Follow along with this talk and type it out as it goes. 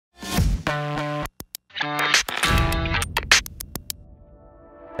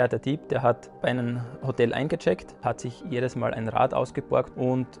Ja, der Dieb, der hat bei einem Hotel eingecheckt, hat sich jedes Mal ein Rad ausgeborgt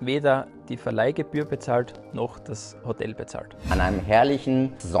und weder die Verleihgebühr bezahlt, noch das Hotel bezahlt. An einem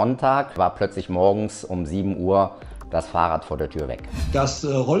herrlichen Sonntag war plötzlich morgens um 7 Uhr das Fahrrad vor der Tür weg. Das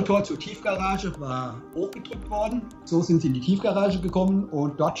Rolltor zur Tiefgarage war hochgedrückt worden. So sind sie in die Tiefgarage gekommen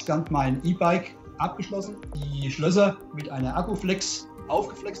und dort stand mein E-Bike abgeschlossen. Die Schlösser mit einer Akkuflex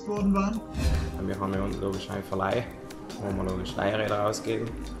aufgeflext worden waren. Wir haben ja logisch einen Verleih, wo wir logisch Leihräder ausgeben.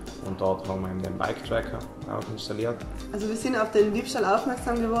 Und dort haben wir den BikeTracker auch installiert. Also wir sind auf den Diebstahl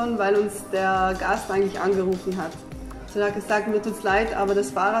aufmerksam geworden, weil uns der Gast eigentlich angerufen hat. Also er hat gesagt, mir tut's leid, aber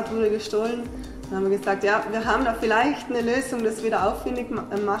das Fahrrad wurde gestohlen. Dann haben wir gesagt, ja, wir haben da vielleicht eine Lösung, das wieder auffindig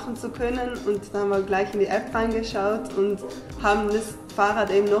machen zu können. Und dann haben wir gleich in die App reingeschaut und haben das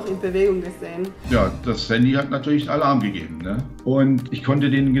Fahrrad eben noch in Bewegung gesehen. Ja, das Handy hat natürlich Alarm gegeben, ne? Und ich konnte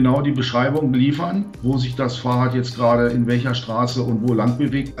denen genau die Beschreibung liefern, wo sich das Fahrrad jetzt gerade in welcher Straße und wo lang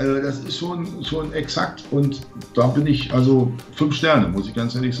bewegt. Also das ist schon exakt und da bin ich also 5 Sterne, muss ich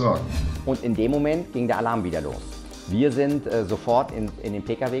ganz ehrlich sagen. Und in dem Moment ging der Alarm wieder los. Wir sind sofort in den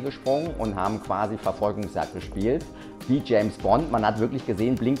PKW gesprungen und haben quasi Verfolgungsjagd gespielt, wie James Bond. Man hat wirklich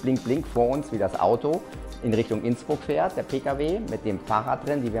gesehen, blink, blink, blink vor uns, wie das Auto in Richtung Innsbruck fährt, der PKW mit dem Fahrrad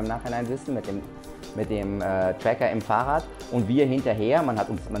drin, wie wir im Nachhinein wissen, mit dem Tracker im Fahrrad und wir hinterher. Man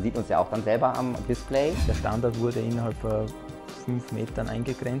sieht uns ja auch dann selber am Display. Der Standard wurde innerhalb von 5 Metern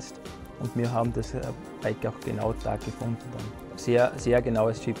eingegrenzt und wir haben das Bike auch genau da gefunden. Sehr, sehr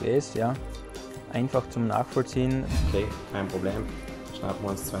genaues GPS, ja. Einfach zum Nachvollziehen. Okay, kein Problem. Schnappen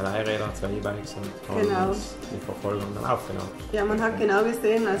wir uns 2 Leihräder, 2 E-Bikes und haben uns die Verfolgung dann aufgenommen. Ja, man hat genau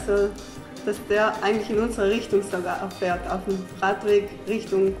gesehen, also, dass der eigentlich in unsere Richtung sogar fährt, auf dem Radweg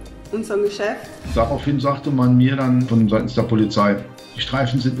Richtung unser Geschäft. Daraufhin sagte man mir dann von seitens der Polizei, die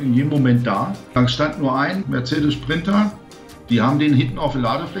Streifen sind in jedem Moment da. Dann stand nur ein Mercedes Sprinter. Die haben den hinten auf der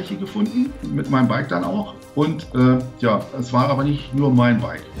Ladefläche gefunden, mit meinem Bike dann auch. Und ja, es war aber nicht nur mein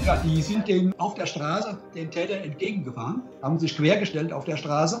Bike. Ja, die sind dem auf der Straße den Tätern entgegengefahren, haben sich quergestellt auf der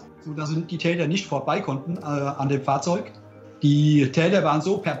Straße, sodass die Täter nicht vorbei konnten an dem Fahrzeug. Die Täter waren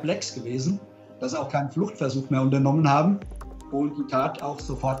so perplex gewesen, dass sie auch keinen Fluchtversuch mehr unternommen haben und die Tat auch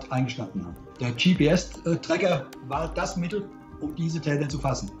sofort eingestanden haben. Der GPS-Tracker war das Mittel, um diese Täter zu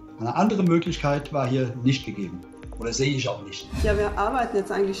fassen. Eine andere Möglichkeit war hier nicht gegeben. Oder sehe ich auch nicht. Ja, wir arbeiten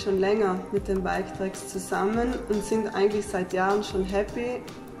jetzt eigentlich schon länger mit den BikeTrax zusammen und sind eigentlich seit Jahren schon happy.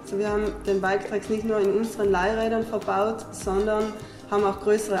 Also wir haben den BikeTrax nicht nur in unseren Leihrädern verbaut, sondern haben auch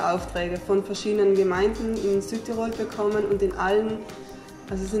größere Aufträge von verschiedenen Gemeinden in Südtirol bekommen und in allen,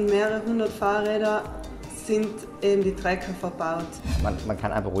 also es sind mehrere 100 Fahrräder, sind eben die Tracker verbaut. Man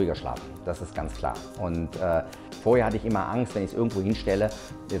kann einfach ruhiger schlafen, das ist ganz klar. Und vorher hatte ich immer Angst, wenn ich es irgendwo hinstelle,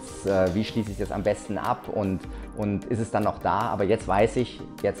 jetzt, wie schließe ich das am besten ab und ist es dann noch da? Aber jetzt weiß ich,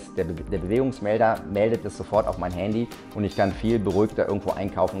 jetzt der Bewegungsmelder meldet es sofort auf mein Handy und ich kann viel beruhigter irgendwo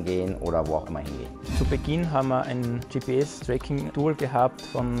einkaufen gehen oder wo auch immer hingehen. Zu Beginn haben wir ein GPS-Tracking-Tool gehabt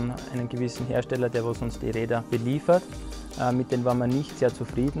von einem gewissen Hersteller, der uns die Räder beliefert. Mit denen waren wir nicht sehr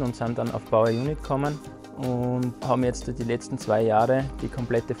zufrieden und sind dann auf PowUnity gekommen und haben jetzt die letzten 2 Jahre die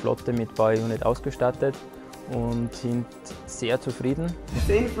komplette Flotte mit PowUnity ausgestattet und sind sehr zufrieden.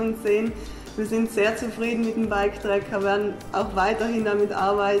 10 von 10. Wir sind sehr zufrieden mit dem BikeTracker, werden auch weiterhin damit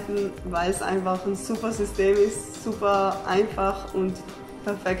arbeiten, weil es einfach ein super System ist, super einfach und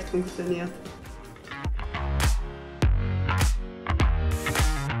perfekt funktioniert.